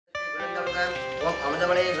எழுந்தருக ஓம்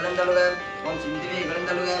அமிர்தமலையை எழுந்தருக ஓம் சிந்துவை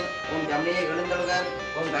எழுந்தருக ஓம் ஜம்னியை எழுந்தருக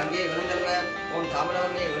ஓம் கங்கையை எழுந்தருக ஓம்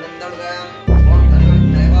தாமிரவர்ணியை எழுந்தருக ஓம் தன்னுடைய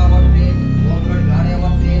தலைவாவற்றி ஓம்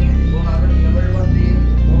காரையவற்றி ஓம் அருள் இளவல்வற்றி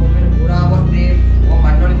ஓம் கூறாவற்றி ஓம்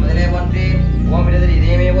மண்ணொழி முதலே போற்றி ஓம் இடத்தில்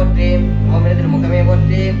இதயமே போற்றி ஓம் இடத்தில் முகமே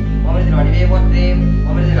போற்றி ஓம் இடத்தில் வடிவே போற்றி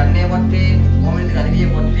ஓம் இடத்தில் கண்ணே போற்றி ஓம் இடத்தில் அருவியை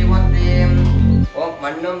போற்றி போற்றி ஓம்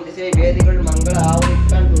மண்ணும் திசை வேதிகள் மங்கள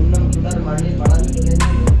ஆவரிக்கான் துண்ணம் சுடர் மண்ணி படல்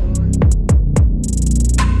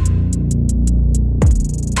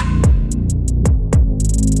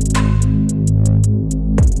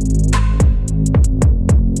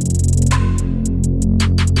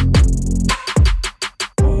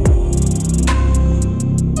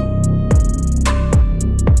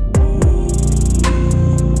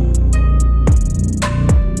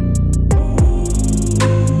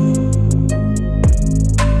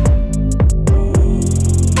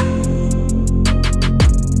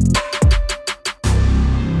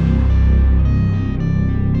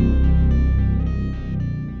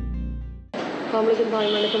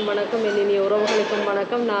வணக்கம் என்னிய உறவுகளுக்கும்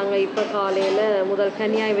வணக்கம். நாங்கள் இப்போ காலையில் முதல்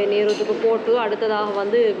கன்னியாய் வெந்நீரத்துக்கு போட்டு அடுத்ததாக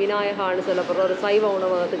வந்து விநாயகான்னு சொல்லப்படுற ஒரு சைவ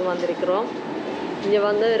உணவகத்துக்கு வந்திருக்கிறோம். இங்கே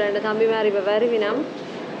வந்து 2 தம்பிமார் இப்போ வருவினம்.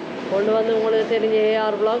 ஒன்று வந்து உங்களுக்கு தெரிஞ்ச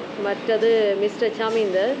AR vlog, மற்றது மிஸ்டர்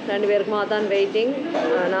ஷமிந்தர். 2 பேருக்குமா தான் வெயிட்டிங்.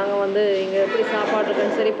 நாங்கள் வந்து இங்கே எப்படி சாப்பாடு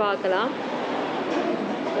இருக்குன்னு சரி பார்க்கலாம்.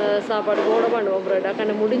 சாப்பாடு கூட பண்ணுவோம். ப்ரெட்டாக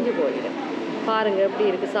கண்ணு முடிஞ்சு போயிடும். பாருங்கள் எப்படி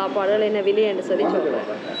இருக்குது சாப்பாடுகள், என்ன விலைன்னு சொல்லி சொல்லுவோம்.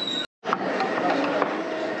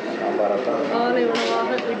 காலை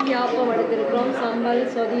உணவாக இடியாப்பம் எடுத்திருக்கிறோம். சம்பல்,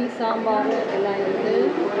 சொதி, சாம்பார் எல்லாம் இருக்குது.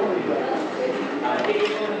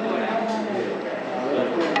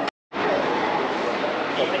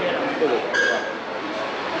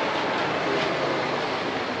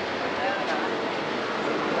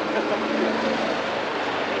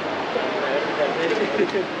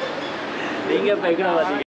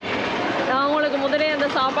 நான் உங்களுக்கு முதலே அந்த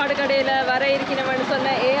சாப்பாடு கடையில் வர இருக்கணும்னு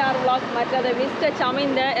சொன்ன AR vlog மற்றது மிஸ்டர்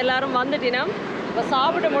ஷமிந்தர் எல்லாரும் வந்துட்டினோம். இப்போ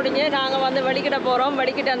சாப்பிட்டு முடிஞ்சு நாங்கள் வந்து வெளிக்கிட்ட போகிறோம்.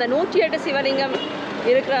 வெளிக்கிட்ட அந்த 108 சிவலிங்கம்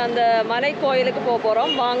இருக்கிற அந்த மலை கோயிலுக்கு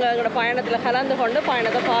போகிறோம். வாங்க எங்களோட பயணத்தில் கலந்து கொண்டு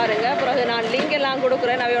பயணத்தை பாருங்கள். பிறகு நான் லிங்க் எல்லாம்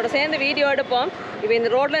கொடுக்குறேன். அவையோட சேர்ந்து வீடியோ எடுப்போம். இப்போ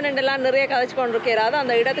இந்த ரோட்டில் நின்றுலாம் நிறைய கதைச்சு கொண்டு இருக்கிறாது.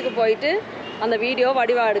 அந்த இடத்துக்கு போயிட்டு அந்த வீடியோ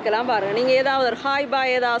வடிவாக எடுக்கலாம். பாருங்கள். நீங்கள் ஏதாவது ஒரு ஹாய்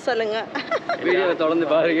பாய் ஏதாவது சொல்லுங்கள். வீடியோவை தொடர்ந்து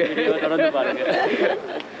பாருங்கள்.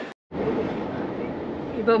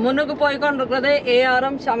 இப்போ முன்னுக்கு போய்கொண்டிருக்கிறது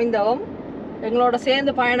ARம் ஷமிந்தவும். எங்களோட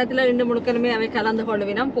சேர்ந்து பயணத்தில் 2 முழுக்கலுமே அவை கலந்து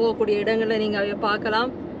கொள்வினோம். போகக்கூடிய இடங்களில் நீங்கள் அவை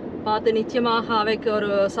பார்க்கலாம். பார்த்து நிச்சயமாக அவைக்கு ஒரு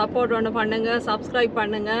சப்போர்ட் ஒன்று பண்ணுங்கள், சப்ஸ்கிரைப்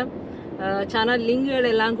பண்ணுங்கள். சேனல்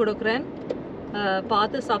லிங்குகள் எல்லாம் கொடுக்குறேன்.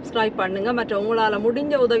 பார்த்து சப்ஸ்கிரைப் பண்ணுங்கள். மற்ற உங்களால்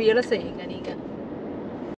முடிஞ்ச உதவிகளை செய்யுங்க. நீங்கள்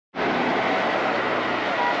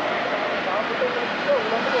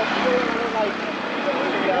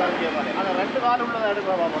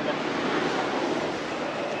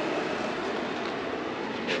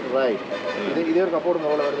ரைட். இதே ஒரு கப்போடு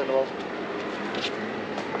எவ்வளோ வருது?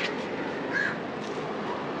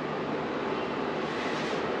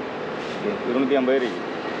 250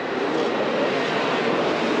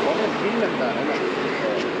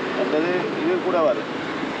 அடுத்தது இது கூட வருது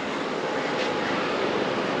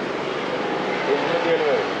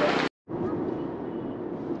 270.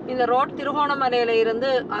 இந்த ரோட் திருகோணமலையில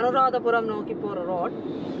இருந்து அனுராதபுரம் நோக்கி போகிற ரோட்.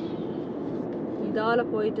 இதால்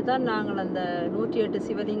போயிட்டு தான் நாங்கள் அந்த 108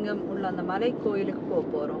 சிவலிங்கம் உள்ள அந்த மலை கோயிலுக்கு போக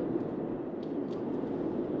போகிறோம்.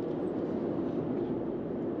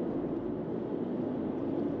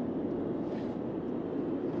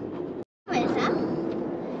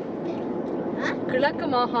 கிழக்கு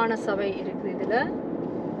மாகாண சபை இருக்குது இதில்.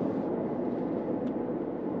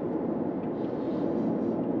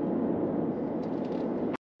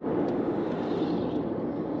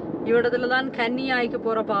 இவ்விடத்துல தான் கன்னியாய்க்கு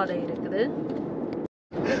போற பாதை இருக்குது.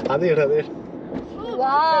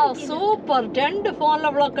 Wow, super. 2 போன்ல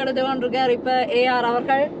vlog எடுத்து கொண்டிருக்கார் இப்ப AR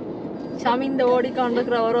அவர்கள். ஷமிந்த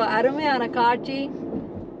ஓடிக்கொண்டிருக்கிற ஒரு அருமையான காட்சி.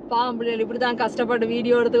 பாம்பிள்ளைகள் இப்படிதான் கஷ்டப்பட்டு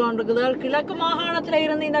வீடியோ எடுத்து கொண்டிருக்குது. கிழக்கு மாகாணத்துல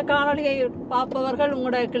இருந்து இந்த காணொலியை பார்ப்பவர்கள்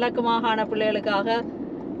உங்களோட கிழக்கு மாகாண பிள்ளைகளுக்காக,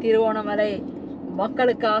 திருவோணமலை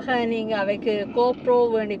மக்களுக்காக நீங்க அவைக்கு கோப்ரோ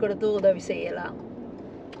வேண்டி கொடுத்து உதவி செய்யலாம்.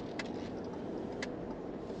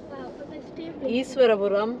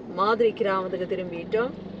 ஈஸ்வரபுரம் மாதிரி கிராமத்துக்கு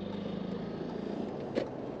திரும்பிட்டோம்.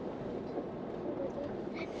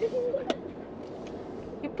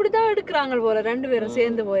 இப்படிதான் எடுக்கிறாங்க போல 2 பேரும்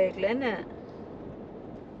சேர்ந்து போயிருக்கல. என்ன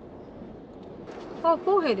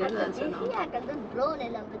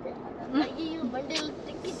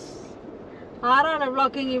ஆறான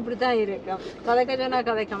பிளாக்கிங் இப்படித்தான் இருக்கும். கதைக்க சொன்னா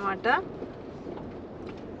கதைக்க மாட்டேன்.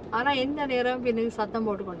 ஆனா எந்த நேரம் பின்னுக்கு சத்தம்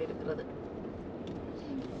போட்டு கொண்டிருக்கிறது.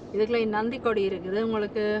 இதுக்குள்ள நந்தி கொடி இருக்குது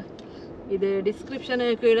உங்களுக்கு. இது டிஸ்கிரிப்ஷனு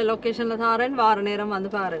கீழே லொக்கேஷனில் தாரேன், வார நேரம் வந்து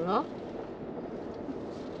பாருங்க.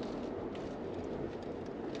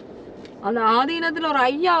 அந்த ஆதீனத்தில் ஒரு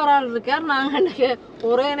ஐயா ஒரு ஆள் இருக்கார். நாங்கள்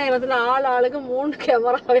ஒரே நேரத்தில் ஆளுக்கு 3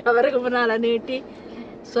 கேமராவை அவருக்கு முன்னால் நீட்டி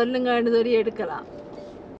சொல்லுங்கன்னு சொல்லி எடுக்கலாம்.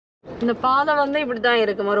 இந்த பாதை வந்து இப்படி தான்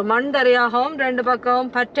இருக்கும். ஒரு மண் தரையாகவும் 2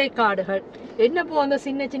 பக்கமும் பச்சை காடுகள். என்ன பூ அந்த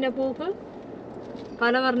சின்ன சின்ன பூக்கு?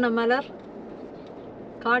 பலவர்ண மலர்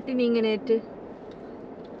காட்டினீங்க நேற்று.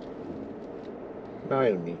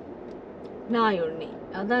 நாயுண்ணி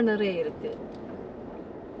அதான் நிறைய இருக்கு.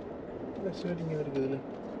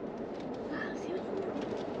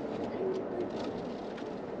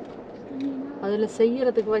 அதுல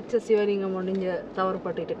செய்யறதுக்கு வச்ச சிவலிங்கம் முடிஞ்ச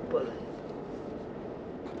தவறுபட்டு போகுது.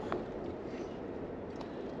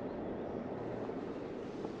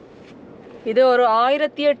 இது ஒரு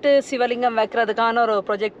 1008 சிவலிங்கம் வைக்கிறதுக்கான ஒரு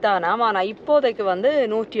ப்ரொஜெக்ட் தானாம். ஆனால் இப்போதைக்கு வந்து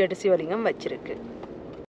 108 சிவலிங்கம் வச்சிருக்கு.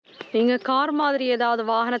 நீங்கள் கார் மாதிரி ஏதாவது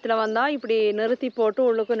வாகனத்தில் வந்தால் இப்படி நிறுத்தி போட்டு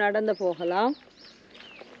உள்ளுக்கு நடந்து போகலாம்.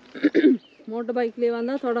 மோட்டர் பைக்லேயே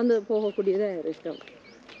வந்தால் தொடர்ந்து போகக்கூடியதாக இருக்கும்.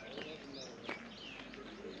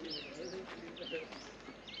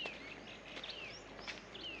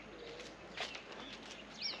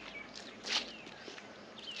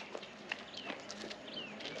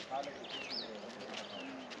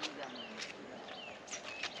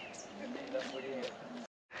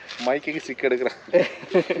 மைக்கு சிக்க எடுக்கிறான்.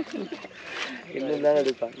 இன்னும்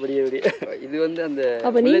எடுப்பான் விடிய விடிய. இது வந்து அந்த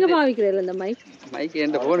அப்போ நீங்கள் பாவிக்கிறீங்களா இந்த மைக்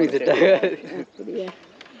என் ஃபோன் வச்சுட்டாங்க.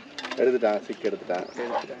 எடுத்துட்டான், சிக்க எடுத்துட்டான்.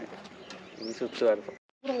 இது சுற்றுவார்.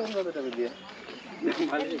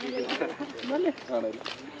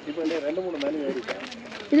 இப்போ 2-3 மேலே ஏறிட்டான்.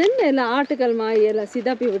 இது என்ன எல்லாம் ஆட்டுக்கள் மாதிரி எல்லாம்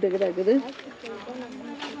சிதாப்பி விட்டு கிடக்குது.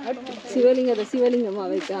 சிவலிங்கமாக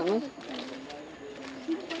வைக்காம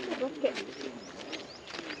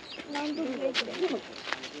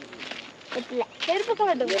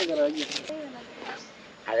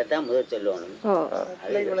அதைத்தான் முதல் சொல்லணும்.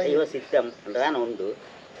 சைவ சித்தம் என்றுதான் உண்டு.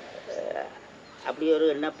 அப்படி ஒரு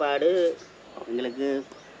எண்ணப்பாடு எங்களுக்கு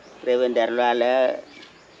இறைவன் அருளால்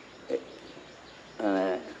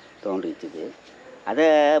தோன்றிச்சுது. அதை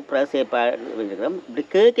பிரசேப்பாடுறோம். இப்படி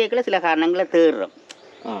கேட்கல சில காரணங்களை தேடுறோம்.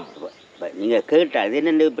 நீங்கள் கேட்டால் இது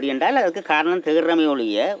என்னென்று இப்படி என்றால் அதுக்கு காரணம் தேடுறமே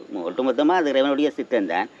ஒழிய ஒட்டுமொத்தமாக அது இறைவனுடைய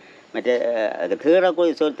சித்தம்தான். மற்ற அதுக்கு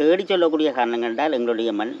தேடி சொல்லக்கூடிய காரணங்கள் என்றால் எங்களுடைய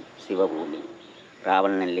மண் சிவபூமி,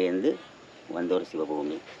 ராவணன்லேருந்து வந்த ஒரு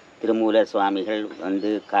சிவபூமி. திருமூல சுவாமிகள் வந்து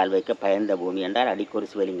கால் வைக்க பயந்த பூமி என்றால் அடிக்கு ஒரு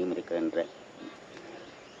சிவலிங்கம் இருக்கின்ற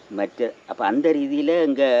மற்ற. அப்போ அந்த ரீதியில்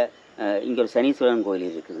இங்கே ஒரு சனீஸ்வரன் கோயில்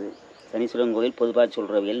இருக்குது. சனீஸ்வரன் கோயில் பொதுவாக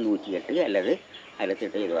சொல்கிறவையில் 108 அல்லது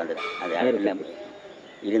 1008 இது வந்துடும். அது எல்லாம்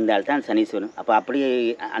இருந்தால்தான் சனீஸ்வரன். அப்போ அப்படி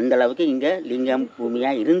அந்த அளவுக்கு இங்கே லிங்கம்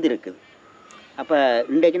பூமியாக இருந்திருக்குது. அப்போ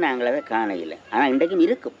இன்றைக்கு நாங்கள் அதை காணவில்லை. ஆனால் இன்றைக்கும்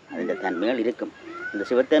இருக்கும், அந்த தன்மைகள் இருக்கும். இந்த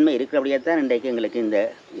சிவத்தன்மை இருக்கிறபடியே தான் இன்றைக்கு எங்களுக்கு இந்த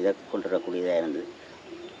இதை கொண்டு வரக்கூடியதாக இருந்தது.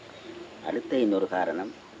 அடுத்த இன்னொரு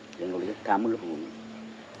காரணம் எங்களுடைய தமிழ் பூமி.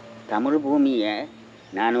 தமிழ் பூமியை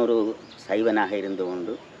நான் ஒரு சைவனாக இருந்து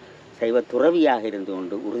கொண்டு, சைவ துறவியாக இருந்து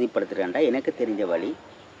கொண்டு உறுதிப்படுத்துகிறேன்டா எனக்கு தெரிஞ்ச வழி,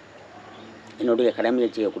 என்னுடைய கடமையை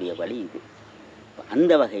செய்யக்கூடிய வழி இது.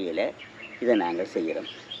 அந்த வகையில் இதை நாங்கள்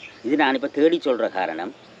செய்கிறோம். இது நான் இப்போ தேடி சொல்கிற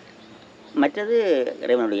காரணம். மற்றது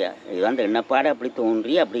இறைவனுடைய இது அந்த எண்ணப்பாடு அப்படி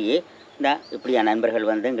தோன்றி அப்படியே இந்த இப்படியா நண்பர்கள்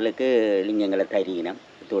வந்து எங்களுக்கு லிங்கங்களை தரியினம்,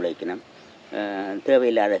 துளைக்கணும்,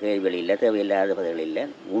 தேவையில்லாத கேள்விகள் இல்லை, தேவையில்லாத பதில்கள் இல்லை,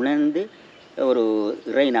 உணர்ந்து ஒரு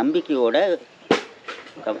இறை நம்பிக்கையோடு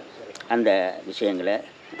அந்த விஷயங்களை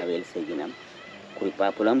அவையில் செய்யணும்.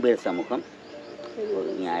 குறிப்பாக புலம்பெயர் சமூகம் ஒரு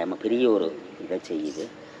நியாயமாக பெரிய ஒரு இதை செய்யுது.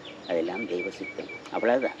 அதெல்லாம் தெய்வ சித்தம்,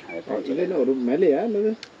 அவ்வளோதான். அதை ஒரு மேலையா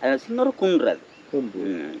அல்லது அது சின்ன ஒரு குன்றது.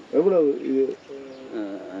 எவ்வளவு இது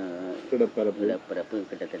பிறப்பு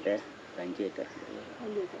கிட்டத்தட்ட 5 ஏக்கர்.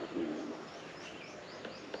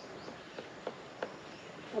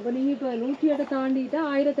 அப்போ நீங்கள் இப்போ 108 தாண்டிட்டா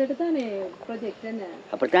 1008 தானே ப்ரொஜெக்ட் என்ன?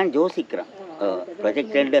 அப்படித்தான் யோசிக்கிறோம்.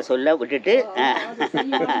 ப்ரொஜெக்ட் சொல்ல விட்டுட்டு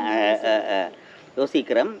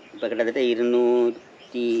யோசிக்கிறோம். இப்போ கிட்டத்தட்ட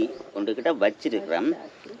 201 கிட்ட வச்சிருக்கிறோம்.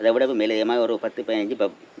 அதை விட மேலதிகமாக ஒரு 10-15 இப்போ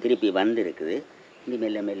திருப்பி வந்துருக்குது. இனி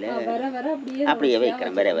மெல்ல மெல்ல அப்படியே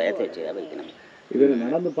வைக்கிறோம், வேற வச்சு வைக்கணும். இது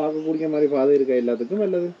நடந்து பார்க்கக்கூடிய மாதிரி பாதை இருக்கா எல்லாத்துக்கும்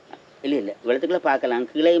அல்லது? இல்லை இவ்வளத்துக்குள்ள பார்க்கலாம்,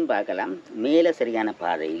 கீழையும் பார்க்கலாம். மேலே சரியான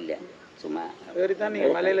பாதை இல்லை, சும்மா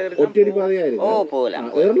ஒற்றடி பாதையா இருக்கு. போகலாம்,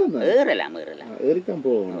 ஏறலாம் ஏறித்தான்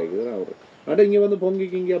போவோம். இங்கே வந்து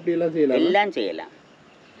பொங்கிக்கு இங்கே அப்படி எல்லாம்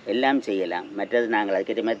எல்லாம் செய்யலாம். மற்றது நாங்கள்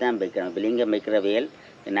அதுக்கேற்ற மாதிரி தான் வைக்கிறோம். லிங்கம் வைக்கிற வேல்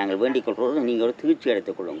நாங்கள் வேண்டிக் கொள்கிறோம். நீங்கள் ஒரு தீட்சி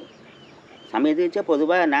எடுத்துக்கொள்ளுங்க. சமய தீட்சை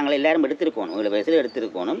பொதுவாக நாங்கள் எல்லோரும் எடுத்துருக்கணும். 7 வயசில்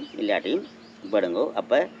எடுத்துருக்கணும், இல்லாட்டியும் படுங்கோ.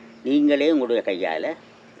 அப்போ நீங்களே உங்களுடைய கையால்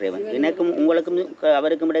இறைவன் எனக்கும் உங்களுக்கும்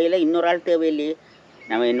அவருக்கும் இடையில் இன்னொரு ஆள் தேவையில்லையே.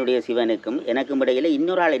 நம்ம என்னுடைய சிவனுக்கும் எனக்கும் இடையில்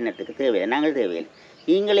இன்னொரு ஆள் என்னத்துக்கு தேவையில்லை. நாங்கள் தேவையில்லை.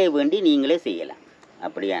 நீங்களே வேண்டி நீங்களே செய்யலாம்.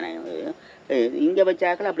 அப்படியான இங்கே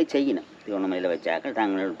வச்சாக்கள் அப்படி செய்யணும். திருவண்ணாமலையில் வச்சாக்கள்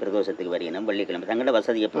தாங்கள் பிரதோஷத்துக்கு வரையணும். வெள்ளிக்கிழமை தங்களோட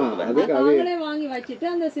வசதியை பொறுத்து வந்து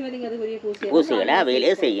பூசைகளை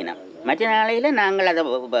அவையிலே செய்யணும். மற்ற நாளையில் நாங்கள் அதை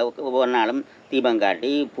ஒவ்வொரு நாளும் தீபம்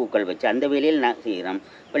காட்டி பூக்கள் வச்சு அந்த வேலையில் நான் செய்கிறோம்.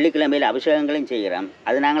 வெள்ளிக்கிழமையில் அபிஷேகங்களும் செய்கிறோம்.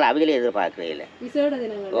 அது நாங்கள் அவைகளை எதிர்பார்க்கிறதில்லை.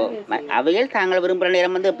 அவைகள் தாங்கள் விரும்புகிற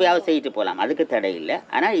நேரம் வந்து எப்பயாவது செய்யிட்டு போகலாம். அதுக்கு தடை இல்லை.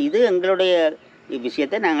 ஆனால் இது எங்களுடைய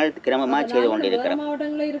விஷயத்தை நாங்கள் கிரமமாக செய்து கொண்டிருக்கிறோம்.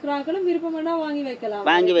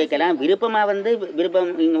 வாங்கி வைக்கலாம். விருப்பமாக வந்து விருப்பம்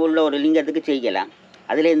உள்ள ஒரு லிங்கத்துக்கு செய்யலாம்.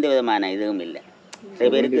 அதில் எந்த விதமான இதுவும் இல்லை. சில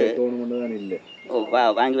பேருக்கு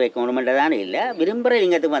வாங்கி வைக்கணுமென்று தான் இல்லை. விரும்புகிற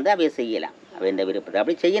லிங்கத்துக்கு வந்து அவையை செய்யலாம். அவை எந்த விருப்பத்தை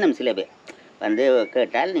அப்படி செய்யணும். சில பேர் வந்து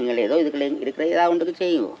கேட்டால் நீங்கள் ஏதோ இதுக்குள்ள இருக்கிற ஏதாவது ஒன்றுக்கு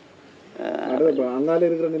செய்யும். அங்கால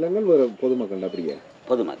இருக்கிற நிலங்கள் பொதுமக்கள் அப்படியே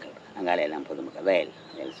பொதுமக்கள் அங்கால எல்லாம் பொதுமக்கள் வயல்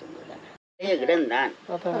வயல் சொல்லுதான் பழைய இடம்தான்.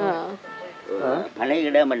 பழைய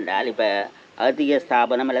இடம் என்றால் இப்போ ஆத்திக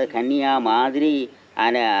ஸ்தாபனம் அல்லது கன்னியா மாதிரி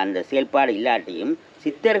ஆன அந்த செயல்பாடு இல்லாட்டியும்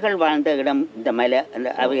சித்தர்கள் வாழ்ந்த இடம் இந்த மலை அந்த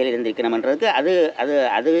அவையில் இருந்திருக்கணும்ன்றதுக்கு அது அது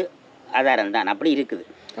அது ஆதாரம் தான். அப்படி இருக்குது.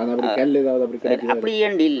 அப்படி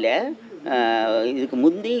ஏண்டு இல்லை. இதுக்கு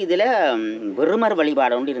முந்தி இதில் விருமர்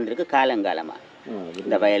வழிபாடு ஒன்று இருந்திருக்கு காலங்காலமாக.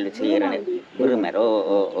 இந்த வயல் செய்கிற விருமர்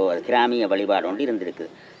கிராமிய வழிபாடு ஒன்று இருந்திருக்கு.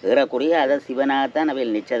 ஏறக்குறைய அதை சிவனாகத்தான்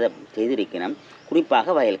அவையில் நிச்சயம் செய்திருக்கணும்.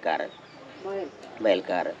 குறிப்பாக வயல்காரர்.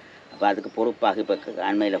 அப்போ அதுக்கு பொறுப்பாக இப்போ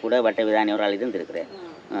அண்மையில் கூட வட்ட விதானி ஒரு ஆள் இருந்திருக்கிறேன்.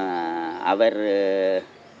 அவர்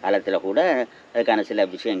காலத்தில் கூட அதுக்கான சில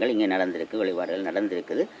விஷயங்கள் இங்கே நடந்திருக்கு. வழிபாடுகள்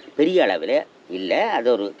நடந்திருக்குது. பெரிய அளவில் இல்லை. அது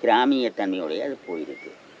ஒரு கிராமிய தன்மையோடைய அது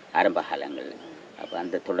போயிருக்கு ஆரம்ப காலங்களில். அப்போ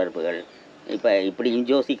அந்த தொடர்புகள் இப்போ இப்படியும்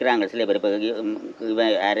யோசிக்கிறாங்க சில பேர். இப்போ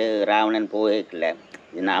இவன் யார் ராவணன் போய்க்கல,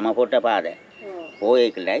 இது நாம் போட்ட பாதை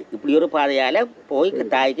போய்க்கல, இப்படி ஒரு பாதையால் போய்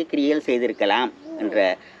தாய்க்கு கிரியல் செய்திருக்கலாம் என்ற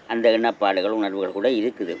அந்த எண்ணப்பாடுகள் உணர்வுகள் கூட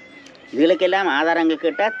இருக்குது. இதுகளுக்கெல்லாம் ஆதாரங்கள்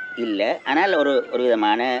கேட்டால் இல்லை. ஆனால் ஒரு ஒரு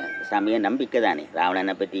விதமான சமய நம்பிக்கை தானே.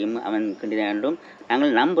 ராவணனை பற்றியும் அவன் கிண்டினும்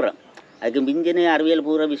நாங்கள் நம்புகிறோம். அதுக்கு மிஞ்சின அறிவியல்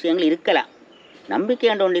பூர்வ விஷயங்கள் இருக்கலாம். நம்பிக்கை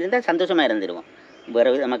ஆண்டு ஒன்று இருந்தால் சந்தோஷமாக இருந்துடுவோம்.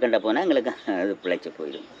 வேறு விதமாக கண்ட போனால் எங்களுக்கு அது பிழைச்சி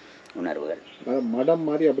போயிடும் உணர்வுகள். மடம்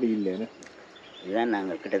மாதிரி அப்படி இல்லைன்னு இதுதான்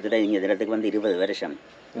நாங்கள் கிட்டத்தட்ட இங்கே இடத்துக்கு வந்து 20 வருஷம்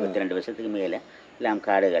 22 வருஷத்துக்கு மேலே எல்லாம்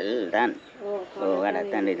காடுகள் தான்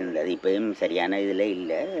தான் இருந்தது. இப்போயும் சரியான இதில்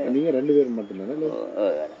இல்லை. நீங்கள் 2 பேர் மட்டும்தானே?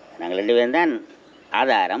 நாங்கள் 2 பேரும் தான்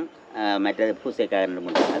ஆதாரம். மற்றது பூசைக்காரன்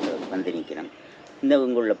மட்டும் வந்து நிற்கிறோம். இந்த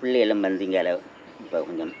உங்களுள்ள பிள்ளைகளும் வந்து இங்கே இப்போ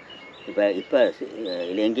கொஞ்சம் இப்போ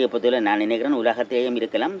எங்கேயே பொறுத்தவரை நான் நினைக்கிறேன் உலகத்திலேயும்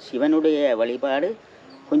இருக்கலாம் சிவனுடைய வழிபாடு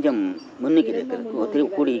கொஞ்சம் முன்னுக்கு இருக்குது,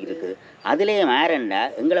 கூடி இருக்குது. அதுலேயே மாறண்டா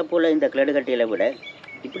எங்களை போல் இந்த கிளடுகட்டியில் விட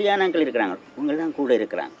இப்படியானாக்கள் இருக்கிறாங்க. அவங்க தான் கூட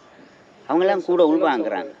இருக்கிறாங்க. அவங்களாம் கூட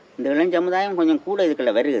உள்வாங்கிறாங்க. இந்த இளம் சமுதாயம் கொஞ்சம் கூட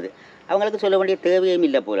இதுக்குள்ள வருகுது. அவங்களுக்கு சொல்ல வேண்டிய தேவையும்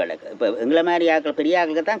இல்லை போல நடக்கு. இப்போ எங்களை மாதிரி ஆக்கள் பெரிய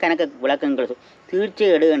ஆக்களுக்கு தான் கணக்கு விளக்கங்கள் தீர்ச்சி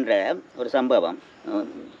எடுகின்ற ஒரு சம்பவம்.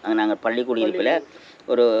 நாங்கள் பள்ளிக்குடியிருப்பில்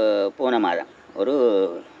ஒரு போன மாதம் ஒரு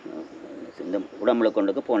இந்த உடம்புல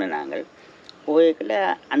கொண்டுக்கு போன நாங்கள் போய்க்குள்ள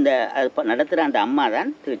அந்த அது நடத்துகிற அந்த அம்மா தான்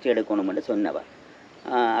தீர்ச்சி எடுக்கணும்னு சொன்னவா.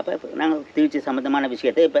 அப்போ நாங்கள் தீர்ச்சி சம்மந்தமான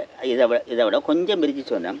விஷயத்தை இப்போ இதை விட கொஞ்சம் பிரித்து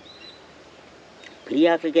சொன்னோம்.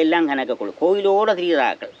 பெரியாக்களுக்கு எல்லாம் கணக்கு கோயிலோடு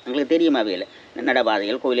திரிகிறாக்கள் எங்களுக்கு தெரியும். அவையில்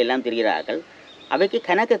நடபாதைகள் கோயிலெல்லாம் திரிகிறாக்கள். அவைக்கு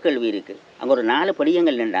கணக்கு கேள்வி இருக்குது. அங்கே ஒரு 4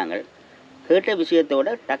 படியங்கள் நின்றாங்க. கேட்ட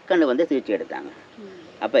விஷயத்தோடு டக்குன்னு வந்து தீர்ச்சி எடுத்தாங்க.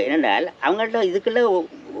 அப்போ என்னென்றால் அவங்கள்ட்ட இதுக்குள்ள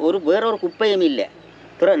ஒரு வேறொரு குப்பையும் இல்லை.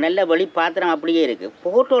 நல்ல வழி பாத்திரம் அப்படியே இருக்குது.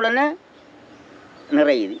 போட்ட உடனே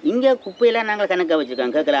நிறையுது. இங்கே குப்பையெல்லாம் நாங்கள் கணக்காக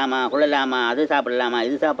வச்சுருக்கோம். கேட்கலாமா, கொள்ளலாமா, அது சாப்பிடலாமா,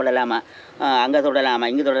 இது சாப்பிடலாமா, அங்கே தொடலாமா,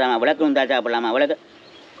 இங்கே தொடலாமா, விளக்கு வந்தால் சாப்பிடலாமா, விளக்கு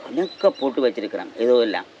கணக்க போட்டு வச்சுருக்கிறோம். ஏதோ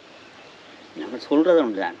எல்லாம் நாங்கள் சொல்கிறது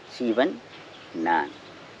ஒன்று தான், சிவன் நான்,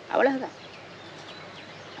 அவ்வளோதான்.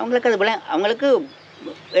 அவங்களுக்கு அது அவங்களுக்கு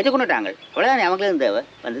ஏற்றுக்கொண்டுட்டாங்க, அவ்வளோதான். அவங்களும் தேவை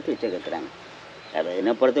வந்து தீர்ச்சி கேட்குறாங்க. அதை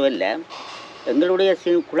என்ன பொறுத்தவரை எங்களுடைய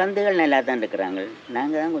குழந்தைகள் நல்லா தான் இருக்கிறாங்க.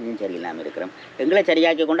 நாங்கள் தான் கொஞ்சம் சரியில்லாமல் இருக்கிறோம். எங்களை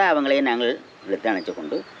சரியாக்கி கொண்டு அவங்களையும் நாங்கள் இழுத்து அணைச்சி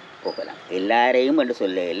கொண்டு போகலாம். எல்லாரையும் என்று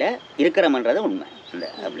சொல்லையில் இருக்கிறோம்ன்றது உண்மை. அந்த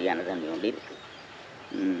அப்படியான தன்மை கொண்டு இருக்குது.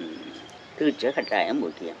 தீட்சை கட்டாயம்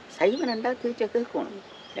முக்கியம். சைவன் என்றால் தீட்சை கேட்கணும்.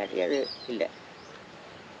 இல்லாட்டி அது இல்லை.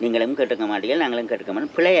 நீங்களும் கேட்டுக்க மாட்டீங்க, நாங்களும் கேட்டுக்க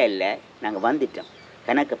மாட்டோம். பிழையா இல்லை. நாங்கள் வந்துட்டோம்.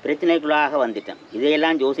 கணக்கு பிரச்சனைக்குள்ளாக வந்துட்டோம்.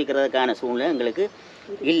 இதையெல்லாம் யோசிக்கிறதுக்கான சூழ்நிலை எங்களுக்கு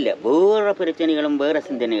இல்லை. வேறு பிரச்சனைகளும் வேறு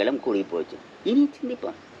சிந்தனைகளும் கூடி போச்சு. இனி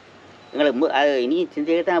சிந்திப்போம். எங்களுக்கு இனி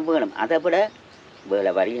சிந்திக்க தான் வேணும். அதை விட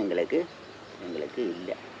வேலை வரி எங்களுக்கு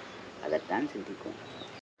இல்லை. அதைத்தான் சிந்திக்கும்.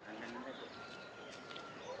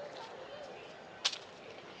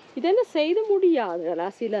 இதெல்லாம் செய்து முடியாதுங்களா?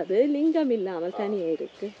 சிலது லிங்கம் இல்லாமல் தனியாக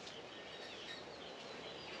இருக்கு.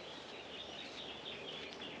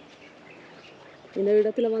 இந்த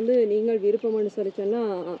இடத்துல வந்து நீங்கள் விருப்பம்னு சொல்லி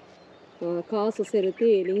சொன்னால் காசு செலுத்தி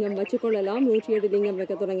லிங்கம் வச்சுக்கொள்ளலாம். 107 லிங்கம்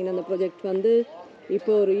வைக்க தொடங்கின அந்த ப்ரொஜெக்ட் வந்து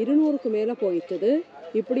இப்போ ஒரு 200க்கு மேலே போயிட்டுது.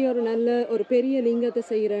 இப்படி ஒரு நல்ல ஒரு பெரிய லிங்கத்தை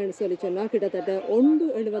செய்கிறேன்னு சொல்லி சொன்னால் கிட்டத்தட்ட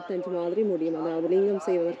 1.75 மாதிரி முடியும். அதாவது லிங்கம்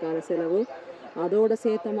செய்வதற்கான செலவு அதோடு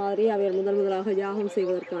சேர்த்த மாதிரி அவர் முதலாக யாகம்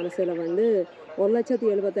செய்வதற்கான செலவு வந்து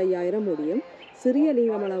 1,75,000 முடியும். சிறிய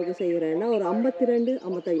லிங்கம் அளவுக்கு செய்கிறேன்னா ஒரு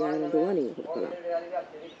 52-55,000 ரூபா நீங்கள் கொடுக்கலாம்.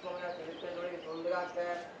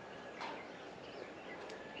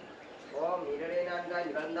 ஓம் இரடே நான்காய்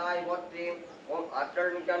இழந்தாய் போற்றி. ஓம்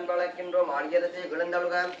ஆற்றல் மிக்கான் வளர்க்கின்றோம் ஆடியதத்தை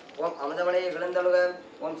விழுந்தழுக. ஓம் அமுதவனையை விழுந்தழுக.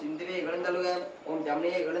 ஓம் சிந்துவை விழுந்தழுக. ஓம்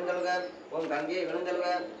ஜம்னியை விழுந்தழுக. ஓம் கங்கையை விழுந்தழுக.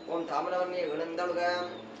 ஓம் தாமிரவர்ணியை விழுந்தழுக.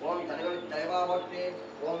 ஓம் தலைவலி தலைவா போற்றி.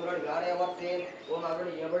 ஓம் உருள் காரையை போற்றி. ஓம்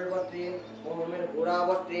அருள் எவள் போற்றி. ஓம் உண்மையில் கூடா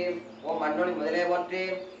போற்றி. ஓம் மண்ணொழி முதலே போற்றி.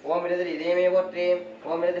 ஓம் இடத்தில் இதயமே போற்றி.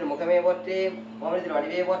 ஓம் இடத்தில் முகமே போற்றி. ஓம் இடத்தில்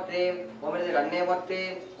வடிவே போற்றி. ஓம் இடத்தில் கண்ணே போற்றி.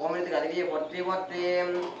 ஓம் இடத்தில் அருவியை போற்றி போற்றி.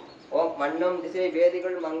 ஓம் மண்ணும் திசை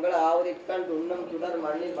வேதிகள் மங்கள ஆவதிக்கண் துண்ணும் சுடர்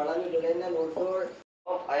மண்ணில் வளர்ந்து துளைந்த நூற்றோள்.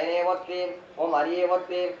 ஓம் அயனே போற்றி. ஓம் அரியை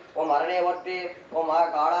போற்றி. ஓம் அரணே போற்றி. ஓம் மக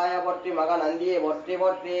காடாய போற்றி. மக நந்தியை போற்றி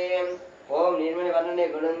போற்றி. ஓம் நீர்மணி வண்ணனை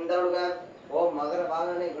விழுந்தழுக. ஓம் மகர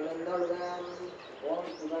பாலனை விழுந்தழுக. ஓம்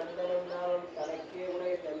சுகந்தனும் தலைக்கே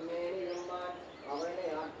உரை செம்மேனி எம்மான் அவனை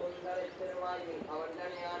ஆட்கொண்டரை திருவாயில்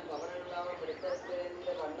அவண்டனையான் பவனல்லாமல் பிடித்த சிறந்த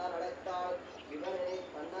கண்டார் அழைத்தால் இவனை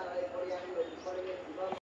கண்டார் அழைப்பொழியான் வெளிப்படையில்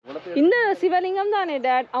சிவம். இந்த சிவலிங்கம் தானே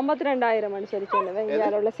டேட் 52,000 சொல்லி சொல்லுவேன். இங்கே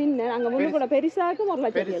உள்ள சின்ன அங்கே முன்னு கூட பெருசாக்கும்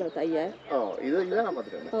 1,75,000. இது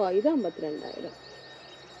 52. இது 52,000.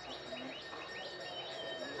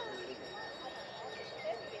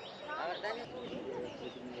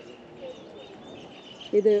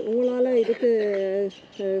 இது உங்களால் இதுக்கு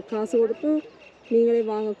காசு கொடுத்து நீங்களே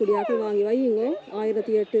வாங்கக்கூடியாக்கள் வாங்கி வையுங்க.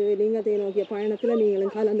 1008 லிங்கத்தை நோக்கிய பயணத்தில்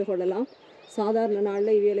நீங்களும் கலந்து கொள்ளலாம். சாதாரண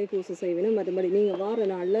நாளில் இவைகளை பூசை செய்வேன். மற்றபடி நீங்கள் வார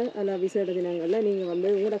நாளில் அல்ல விசேட தினங்களில் நீங்கள் வந்து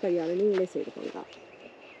உங்களோட கையால் நீங்களே செய்து கொள்ளலாம்.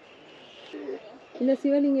 இந்த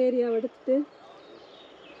சிவலிங்க ஏரியாவை எடுத்துட்டு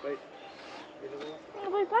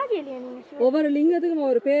ஒவ்வொரு லிங்கத்துக்கும்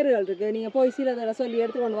ஒரு பேர்கள் இருக்கு. நீங்கள் போய் சில தடவை சொல்லி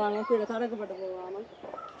எடுத்துக்கொண்டு வாங்க. கீழே தடக்கப்பட்டு போகாமல்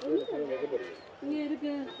இங்கே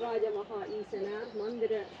இருக்கு ராஜமகா ஈசனார்,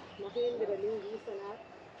 மந்திர மகேந்திர லிங்க ஈசனார்,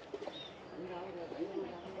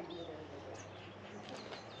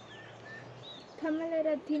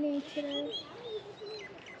 தமிழரத்தினேஸ்வரர்,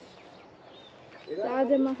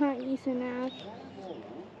 ராஜமகா ஈசனார்,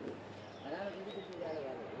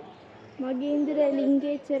 மகேந்திர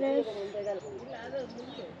லிங்கேஸ்வரர்,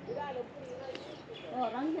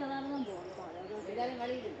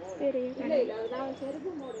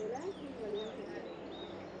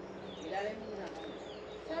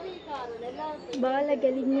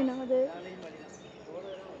 பாலகலிங்கநாதர்,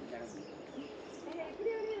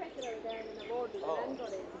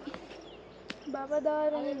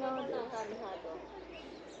 பவதாரணிநாதர்.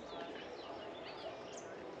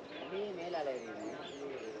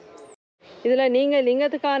 இதில் நீங்கள்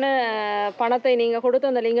லிங்கத்துக்கான பணத்தை நீங்கள் கொடுத்து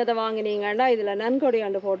அந்த லிங்கத்தை வாங்கினீங்கன்னா இதில்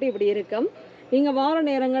நன்கொடையாண்டு போட்டு இப்படி இருக்கும். நீங்கள் வார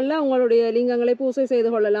நேரங்களில் உங்களுடைய லிங்கங்களை பூசை செய்து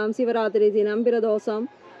கொள்ளலாம். சிவராத்திரி தினம், பிரதோஷம்,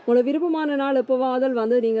 உங்களுக்கு விருப்பமான நாள் எப்போவாதல்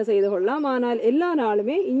வந்து நீங்கள் செய்து கொள்ளலாம். ஆனால் எல்லா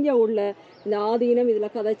நாளுமே இங்கே உள்ள இந்த ஆதீனம்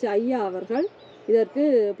இதில் கதைச்ச ஐயா அவர்கள் இதற்கு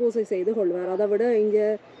பூசை செய்து கொள்வார். அதை விட இங்கே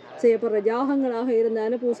செய்யப்படுற ஜாகங்களாக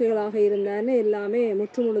இருந்தானே, பூசைகளாக இருந்தானே எல்லாமே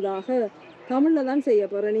முற்றுமுழுதாக தமிழில் தான்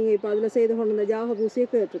செய்யப்படுறேன். நீங்கள் இப்போ அதில் செய்து கொண்டு இந்த ஜாக பூசையை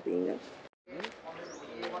கேட்டிருப்பீங்க.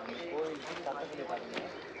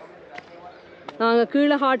 நாங்கள்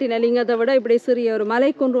கீழே காட்டின லிங்கத்தை விட இப்படி சிறிய ஒரு மலை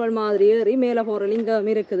குன்றுவல் மாதிரி ஏறி மேலே போகிற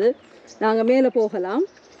லிங்கம் இருக்குது. நாங்கள் மேலே போகலாம்.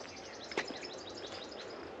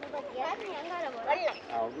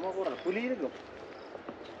 புலி இருக்கும்.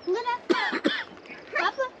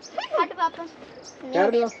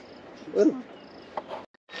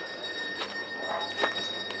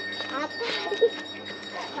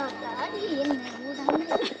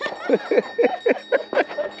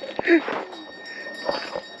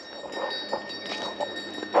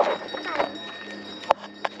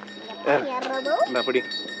 அப்படி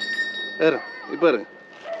இப்போ இருங்க.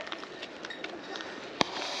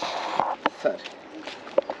 சரி,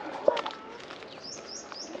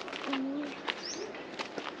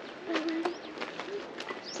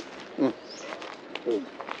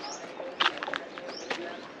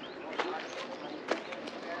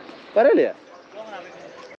 பரவாயில்லையா?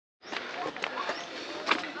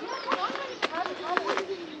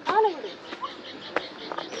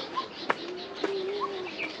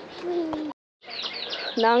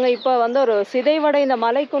 நாங்கள் இப்போ வந்து ஒரு சிதைவடை இந்த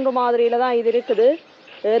மலைக்குன்று மாதிரியில் தான் இது இருக்குது.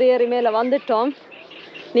 ஏறி ஏறி மேலே வந்துட்டோம்.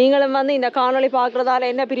 நீங்களும் வந்து இந்த காணொளி பார்க்குறதால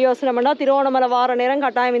என்ன பிரயோசனம்னா திருவோணமலை வார நேரம்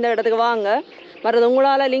கட்டாயம் இந்த இடத்துக்கு வாங்க. மற்றது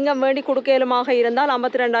உங்களால் லிங்கம் வேண்டி கொடுக்கலுமாக இருந்தால்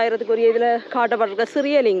 52,000க்குரிய இதில் காட்டப்பட்டிருக்க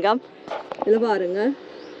சிறிய லிங்கம் இதில் பாருங்கள்.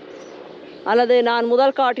 அல்லது நான்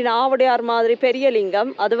முதல் காட்டின ஆவடையார் மாதிரி பெரிய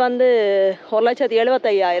லிங்கம் அது வந்து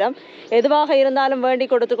 1,75,000. எதுவாக இருந்தாலும் வேண்டி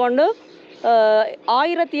கொடுத்து கொண்டு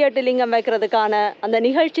 1008 லிங்கம் வைக்கிறதுக்கான அந்த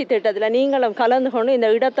நிகழ்ச்சி திட்டத்தில் நீங்களும் கலந்து கொண்டு இந்த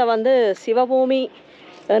இடத்தை வந்து சிவபூமி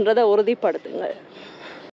என்றதை உறுதிப்படுத்துங்க.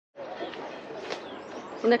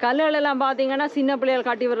 இந்த கல்லுகளெல்லாம் பார்த்தீங்கன்னா சின்ன பிள்ளைகள்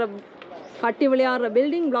கட்டி விளையாடுற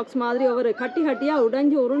பில்டிங் பிளாக்ஸ் மாதிரி ஒவ்வொரு கட்டியாக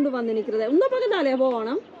உடைஞ்சு உருண்டு வந்து நிற்கிறது. இந்த பக்கத்தாலே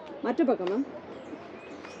போகணும், மற்ற பக்கமா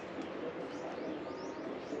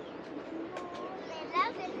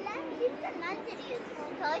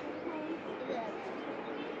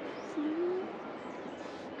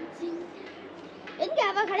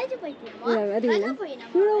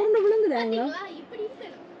உருண்டு விழுந்துடாங்க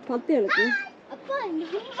 10 எழுத்து.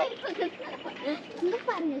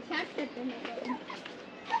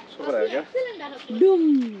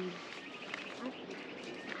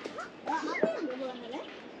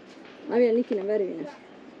 அவன் நிக்கல வேற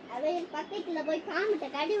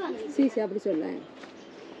சீசி அப்படி சொல்ல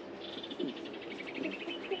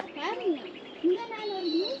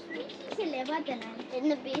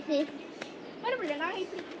என்ன பேசி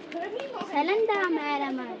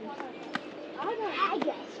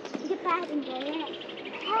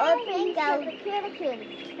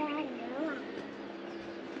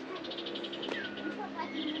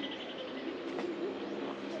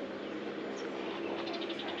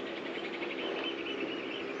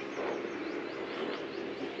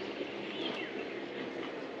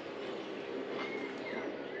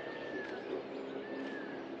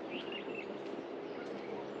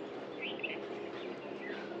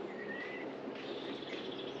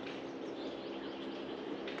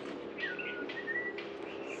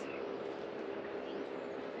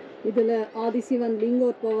இதில் ஆதிசிவன்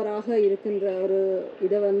லிங்கோத்பவராக இருக்கின்ற ஒரு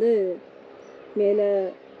இதை வந்து மேலே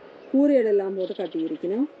கூரையெல்லாம் போட்டு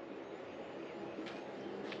கட்டியிருக்கணும்.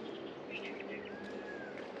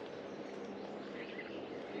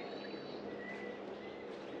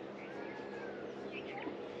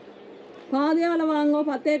 பாதியால் வாங்கோ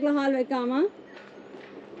 10 ஏக்கர் ஹால் வைக்காம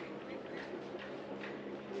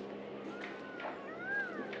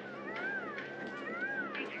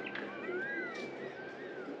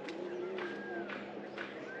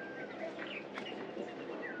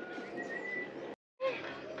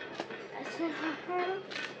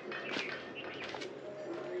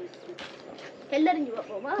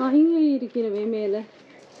அங்கே இருக்கிறவே மேலே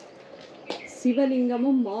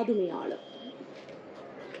சிவலிங்கமும் மாதுமையாளும்.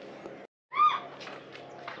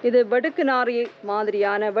 இது வடுக்குநாரி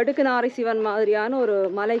சிவன் மாதிரியான ஒரு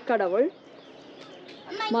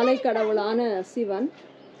மலைக்கடவுளான சிவன்.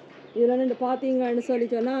 இதில் ரெண்டு பார்த்தீங்கன்னு சொல்லி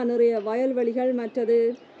சொன்னால் நிறைய வயல்வெளிகள் மற்றது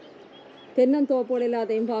தென்னந்தோப்புகள்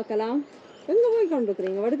எல்லாத்தையும் பார்க்கலாம். எங்கே போய்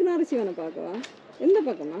கொண்டிருக்கிறீங்க? வடுக்குநாரி சிவனை பார்க்கவா? எந்த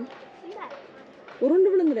பக்கமா?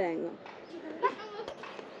 உருண்டு விழுந்துடாங்க.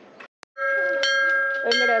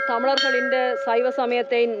 எங்களோட தமிழர்களின் சைவ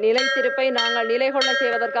சமயத்தை நிலைத்திருப்பை நாங்கள் நிலை கொள்ள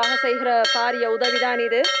செய்வதற்காக செய்கிற காரிய உதவிதான்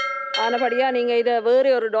இது. ஆனபடியாக நீங்கள் இதை வேறு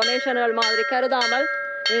ஒரு டொனேஷன்கள் மாதிரி கருதாமல்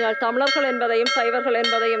நீங்கள் தமிழர்கள் என்பதையும் சைவர்கள்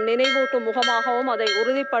என்பதையும் நினைவூட்டும் முகமாகவும் அதை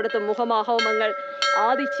உறுதிப்படுத்தும் முகமாகவும் எங்கள்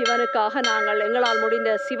ஆதி சிவனுக்காக நாங்கள் எங்களால்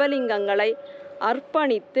முடிந்த சிவலிங்கங்களை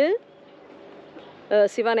அர்ப்பணித்து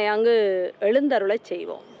சிவனை அங்கு எழுந்தருளை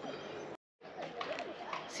செய்வோம்.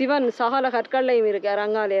 சிவன் சகல கற்கள்லையும் இருக்கார்.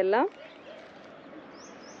 அங்காலையெல்லாம்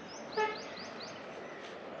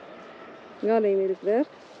இங்காலையும் இருக்கிறார்.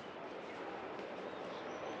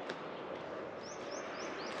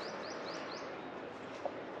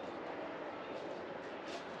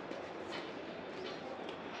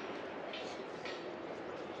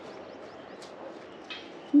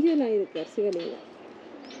 இங்கெல்லாம் இருக்கார் சிவலிங்கம்.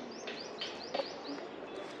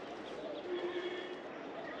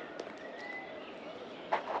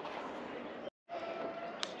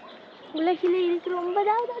 உலகிலே இருக்கிற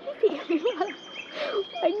 9வது அதிசயம்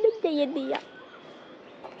ஒன்றும் செய்யதியா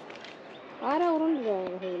ஆறா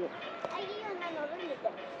உருண்டுறாங்க கையில்.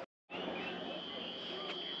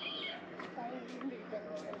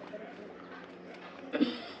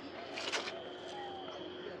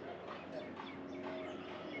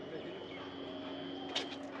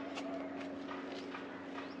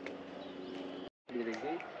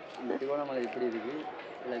 திருவண்ணாமலை எப்படி இருக்கு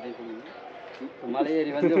எல்லாத்தையும் சொல்லுங்க.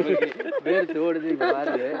 மலையேறி வந்து பேர் ஓடுது இங்கே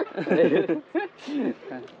பாருங்க.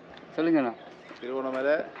 சொல்லுங்கண்ணா.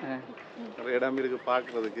 திருவண்ணாமலை நிறைய இடம் இருக்கு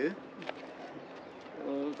பார்க்குறதுக்கு.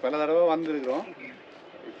 பல தடவை வந்திருக்கிறோம்.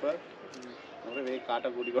 இப்போ நிறைய காட்டை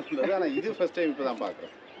கூட்டி கொண்டு வந்தது. ஆனால் இது ஃபர்ஸ்ட் டைம் இப்போ தான்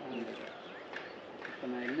பார்க்குறோம். இப்போ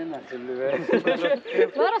நான் என்னென்ன சொல்லுவேன்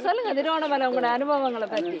வேற சொல்லுங்க திருவோணமலை உங்களோட அனுபவங்களை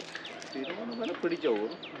பற்றி. திருவோணமலை பிடிச்ச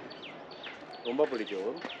ஊர், ரொம்ப பிடிச்ச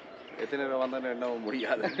ஊர். எத்தனை பேர் வந்தாலும் என்ன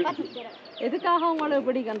முடியாது. எதுக்காக உங்களுக்கு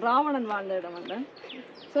பிடிக்கும்? ராவணன் வாழ்ந்த இடம் வந்து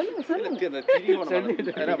சொல்லுங்க சொல்லுங்க. இந்த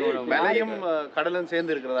திருவோணமலை மலையும் கடலும்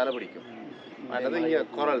சேர்ந்து இருக்கிறதால பிடிக்கும். அதாவது இங்கே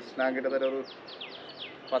கொரல்ஸ் நான் கிட்டத்தட்ட ஒரு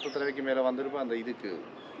 10 தடவைக்கு மேலே வந்திருப்பேன். அந்த இதுக்கு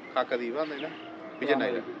காக்கதீவு அந்த இடம்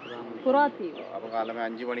விஜயநாயகர் புறாத்தீவு. அப்போ காலமே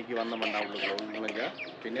 5 மணிக்கு வந்தோம்னா உங்களுக்கு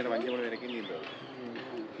பின்னாடி 5 மணி வரைக்கும் நீந்தது.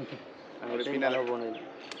 அப்படி பின்னால் போனது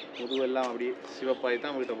முதுவெல்லாம் அப்படியே சிவப்பாய்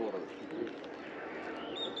தான் வீட்டை போகிறது.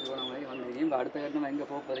 போன மாதிரி வந்திருக்கீங்க. அடுத்த கட்டம் எங்கே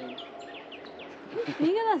போக போகிறீங்க?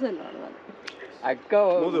 நீங்கள் தான் சொல்லுவாங்க. அக்கா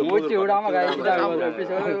மூச்சு விடாம காய்ச்சிட்டாங்க.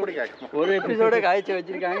 ஒரு எபிசோட காய்ச்சி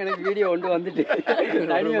வச்சிருக்காங்க. எனக்கு வீடியோ ஒன்று வந்துட்டு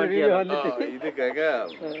வீடியோ வந்துட்டு இதுக்காக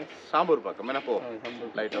சாம்பூர் பக்கம் என்ன போ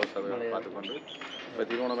லைட் ஹவுஸ் அதை பார்த்துக்கொண்டு இப்போ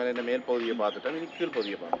திருவோணமலை இந்த மேல் பகுதியை பார்த்துட்டோம். இது கீழ்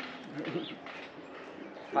பகுதியை பார்க்கணும்.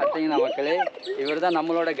 பார்த்தீங்கன்னா மக்களே, இவர் தான்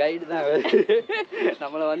நம்மளோட கைடு தான்.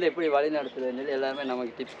 நம்மளை வந்து எப்படி வழி நடத்துறதுன்னு சொல்லி எல்லாருமே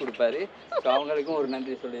நமக்கு டிப்ஸ் கொடுப்பாரு. ஸோ அவங்களுக்கும் ஒரு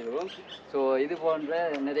நன்றி சொல்லிடுவோம். ஸோ இது போன்ற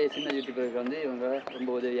நிறைய சின்ன யூடியூபருக்கு வந்து இவங்க ரொம்ப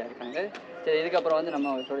உதவியாக இருக்காங்க. சரி, இதுக்கப்புறம் வந்து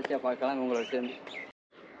நம்ம தொடர்ச்சியாக பார்க்கலாம் உங்களோட சேர்ந்து.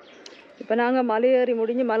 இப்போ நாங்கள் மலை ஏறி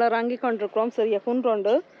முடிஞ்சு மலை இறங்கி கொண்டிருக்கிறோம். சரியா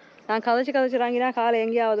குன்றோண்டு நான் கதைச்சி இறங்கினா காலை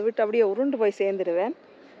எங்கேயாவது விட்டு அப்படியே உருண்டு போய் சேர்ந்துடுவேன்.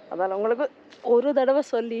 அதால் உங்களுக்கு ஒரு தடவை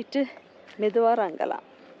சொல்லிட்டு மெதுவாக இறங்கலாம்.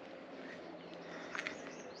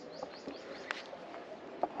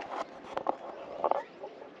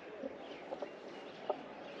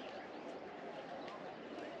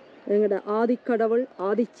 எங்களோட ஆதிக்கடவுள்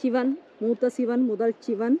ஆதிச்சிவன், மூத்த சிவன், முதல்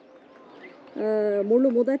சிவன், முழு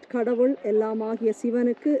முதற் கடவுள் எல்லாமாகிய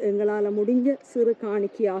சிவனுக்கு எங்களால் முடிஞ்ச சிறு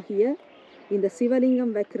காணிக்கையாகிய இந்த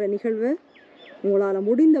சிவலிங்கம் வைக்கிற நிகழ்வை உங்களால்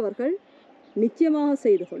முடிந்தவர்கள் நிச்சயமாக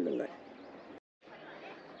செய்து கொள்ளுங்கள்.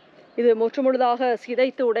 இது முற்றுமுழுதாக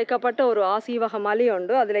சிதைத்து உடைக்கப்பட்ட ஒரு ஆசீவக மலை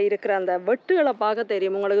உண்டு. அதில் இருக்கிற அந்த வெட்டுகளை பார்க்க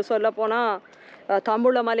தெரியும். உங்களுக்கு சொல்லப்போனால்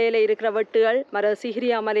தம்புள்ள மலையில் இருக்கிற வெட்டுகள்,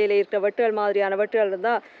 சிகிரியா மலையில் இருக்கிற வெட்டுகள் மாதிரியான வெட்டுகள்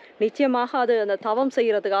இருந்தால் நிச்சயமாக அது அந்த தவம்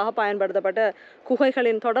செய்கிறதுக்காக பயன்படுத்தப்பட்ட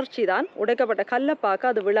குகைகளின் தொடர்ச்சி தான். உடைக்கப்பட்ட கல்லை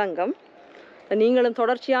பார்க்க அது விளங்கும். நீங்களும்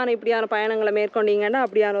தொடர்ச்சியான இப்படியான பயணங்களை மேற்கொண்டீங்கன்னா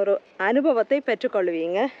அப்படியான ஒரு அனுபவத்தை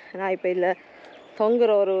பெற்றுக்கொள்வீங்க. நான் இப்போ இல்லை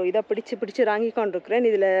தொங்குற ஒரு இதை பிடிச்சு இறங்கி கொண்டிருக்கிறேன்.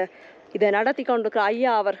 இதை நடத்தி கொண்டிருக்கிற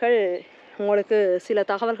ஐயா அவர்கள் உங்களுக்கு சில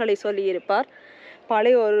தகவல்களை சொல்லியிருப்பார்.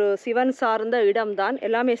 பழைய ஒரு சிவன் சார்ந்த இடம்தான்,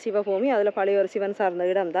 எல்லாமே சிவபூமி, அதில் பழைய ஒரு சிவன் சார்ந்த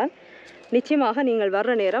இடம்தான். நிச்சயமாக நீங்கள்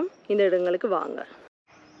வர்ற நேரம் இந்த இடங்களுக்கு வாங்க.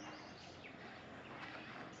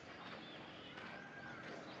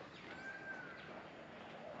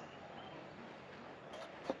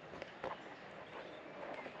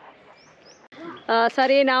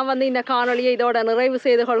 சரி, நான் வந்து இந்த காணொலியை இதோட நிறைவு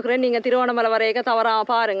செய்து கொள்கிறேன். நீங்கள் திருவோணமலை வரைக்கும் தவறாமல்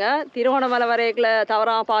பாருங்கள். திருவோணமலை வரைக்கில்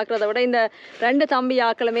தவறாமல் பார்க்குறத விட இந்த 2 தம்பி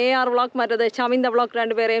ஆக்களும் ஏஆர் vlog மற்றது ஷமிந்த vlog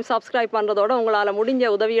 2 பேரையும் சப்ஸ்கிரைப் பண்ணுறதோட உங்களால் முடிஞ்ச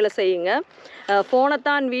உதவிகளை செய்யுங்க.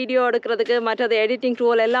 ஃபோனைத்தான் வீடியோ எடுக்கிறதுக்கு மற்றது எடிட்டிங்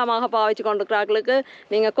டூல் எல்லாமாக பாவிச்சு கொண்டிருக்கிறார்களுக்கு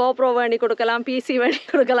நீங்கள் கோப்ரோ வேண்டி கொடுக்கலாம், பிசி வேண்டி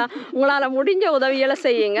கொடுக்கலாம். உங்களால் முடிஞ்ச உதவிகளை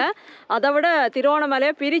செய்யுங்க. அதை விட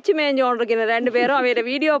திருவோணமலையை பிரித்து மேய்ஞ்சு கொண்டிருக்கிற 2 பேரும் அவையோட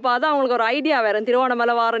வீடியோ பார்த்து அவங்களுக்கு ஒரு ஐடியா வரும்.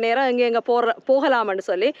 திருவோணமலை வார நேரம் எங்கே போகலாம்னு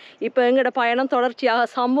சொல்லி. இப்போ எங்களோட பயணம் தொடர்ச்சியாக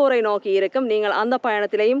சம்பூரை நோக்கி இருக்கும். நீங்கள் அந்த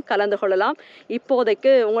பயணத்திலையும் கலந்து கொள்ளலாம்.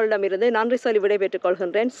 இப்போதைக்கு உங்களிடமிருந்து நன்றி சொல்லி விடைபெற்றுக்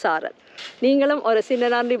கொள்கின்றேன். சாரல், நீங்களும் ஒரு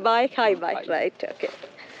சின்ன நன்றி. பாய், ஹாய், பாய். Right, okay.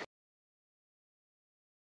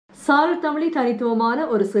 சாரல் தமிழி தனித்துவமான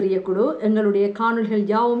ஒரு சிறிய குழு. எங்களுடைய காணொலிகள்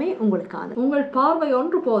யாவுமே உங்களுக்கான. உங்கள் பார்வை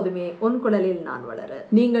ஒன்று போதுமே உன் குழலில் நான் வளர.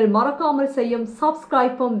 நீங்கள் மறக்காமல் செய்யும்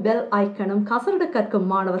சப்ஸ்கிரைப்பும் பெல் ஐக்கனும் கசரடு கற்கும்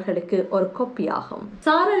மாணவர்களுக்கு ஒரு கொப்பியாகும்.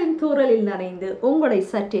 சாரலின் தூரலில் நனைந்து உங்களை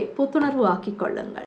சற்றே புத்துணர்வு ஆக்கிக் கொள்ளுங்கள்.